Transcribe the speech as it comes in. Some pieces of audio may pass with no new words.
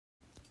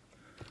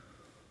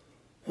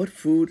What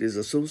food is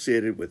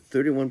associated with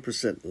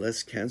 31%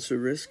 less cancer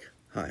risk?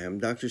 Hi, I'm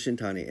Dr.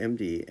 Shintani,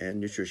 MD,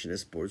 and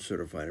nutritionist board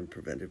certified in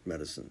preventive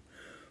medicine.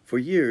 For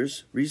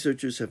years,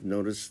 researchers have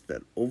noticed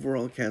that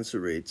overall cancer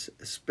rates,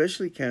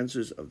 especially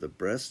cancers of the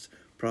breast,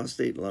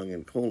 prostate, lung,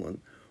 and colon,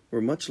 were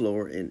much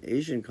lower in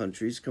Asian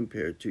countries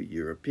compared to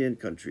European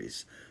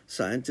countries.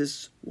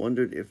 Scientists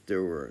wondered if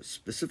there were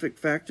specific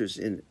factors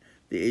in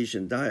the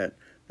Asian diet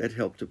that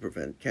helped to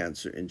prevent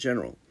cancer in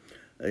general.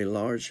 A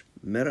large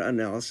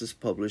meta-analysis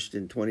published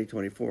in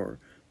 2024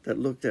 that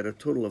looked at a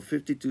total of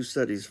 52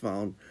 studies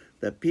found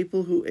that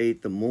people who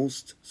ate the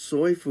most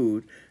soy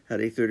food had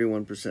a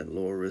 31%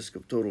 lower risk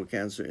of total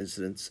cancer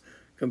incidence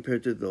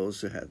compared to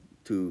those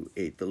who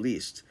ate the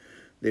least.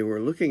 They were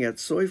looking at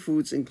soy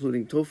foods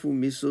including tofu,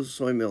 miso,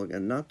 soy milk,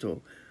 and natto.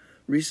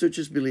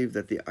 Researchers believe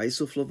that the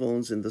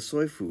isoflavones in the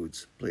soy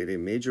foods played a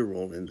major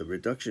role in the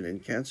reduction in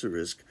cancer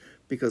risk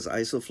because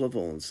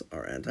isoflavones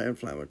are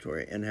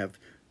anti-inflammatory and have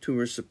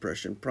tumor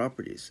suppression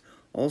properties.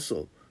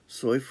 Also,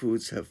 soy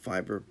foods have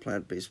fiber,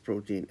 plant-based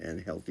protein,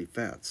 and healthy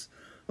fats.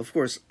 Of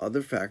course,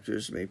 other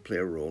factors may play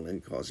a role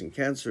in causing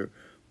cancer,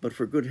 but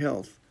for good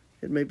health,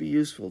 it may be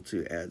useful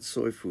to add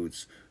soy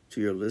foods to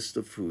your list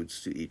of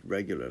foods to eat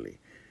regularly.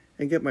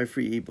 And get my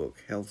free ebook,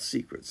 Health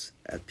Secrets,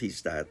 at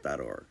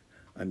peacediet.org.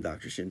 I'm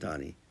Dr.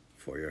 Shintani,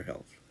 for your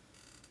health.